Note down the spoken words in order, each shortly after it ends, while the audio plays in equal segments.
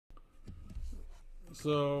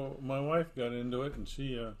So my wife got into it, and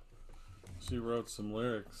she wrote some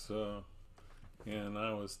lyrics, and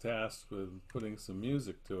I was tasked with putting some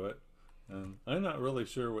music to it. And I'm not really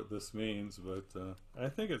sure what this means, but I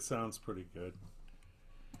think it sounds pretty good.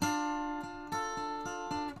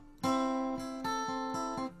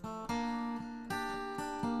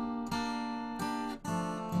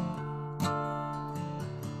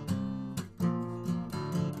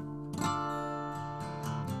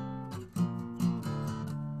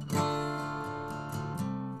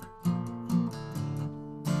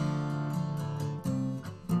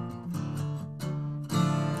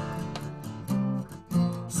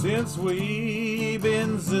 Since we've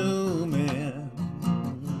been zooming,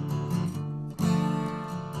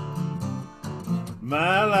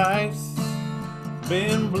 my life's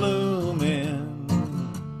been blooming.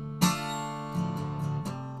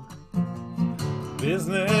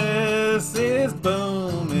 Business is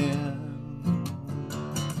booming,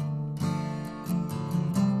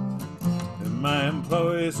 and my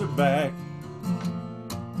employees are back.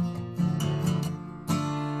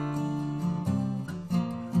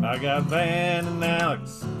 I got Van and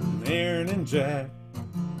Alex and Aaron and Jack.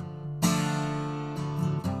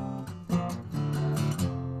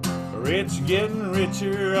 Rich getting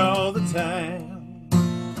richer all the time.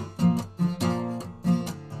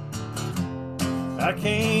 I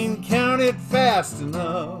can't count it fast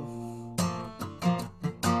enough.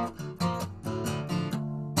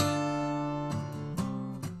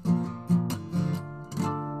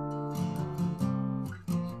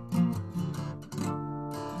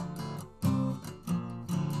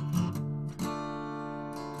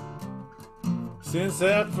 Since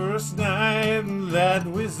that first night that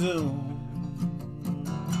we zoomed,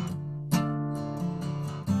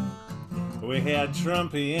 we had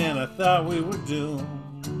Trumpy and I thought we were doomed.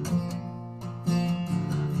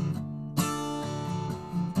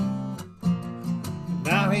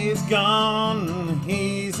 Now he's gone and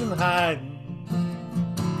he's in hiding.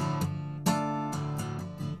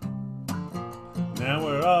 Now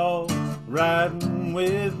we're all riding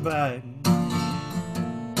with Biden.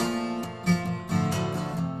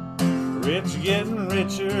 Rich getting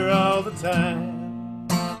richer all the time.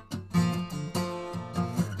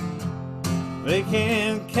 They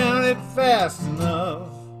can't count it fast enough.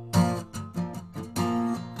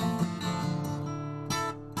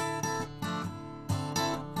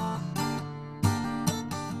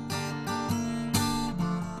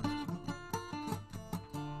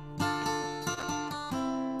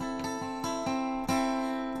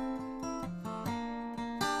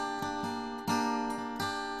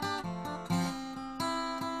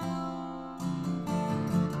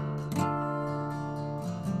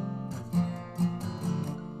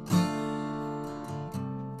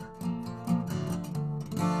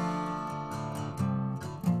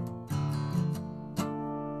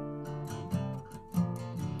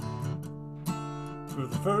 For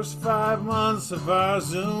the first 5 months of our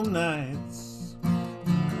Zoom nights,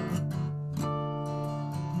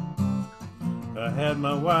 I had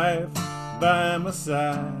my wife by my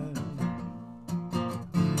side.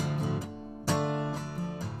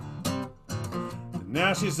 And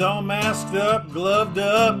now she's all masked up, gloved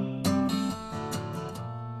up,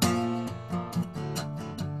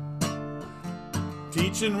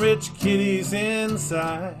 teaching rich kiddies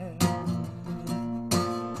inside.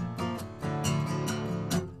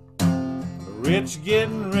 Rich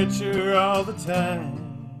getting richer all the time.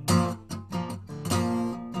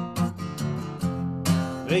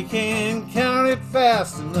 They can't count it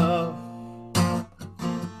fast enough.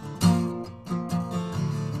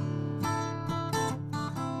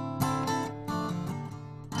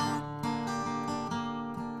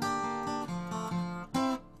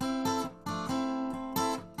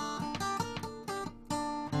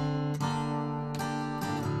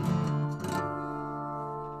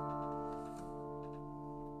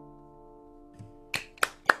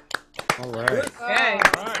 All right. Okay.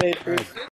 All right.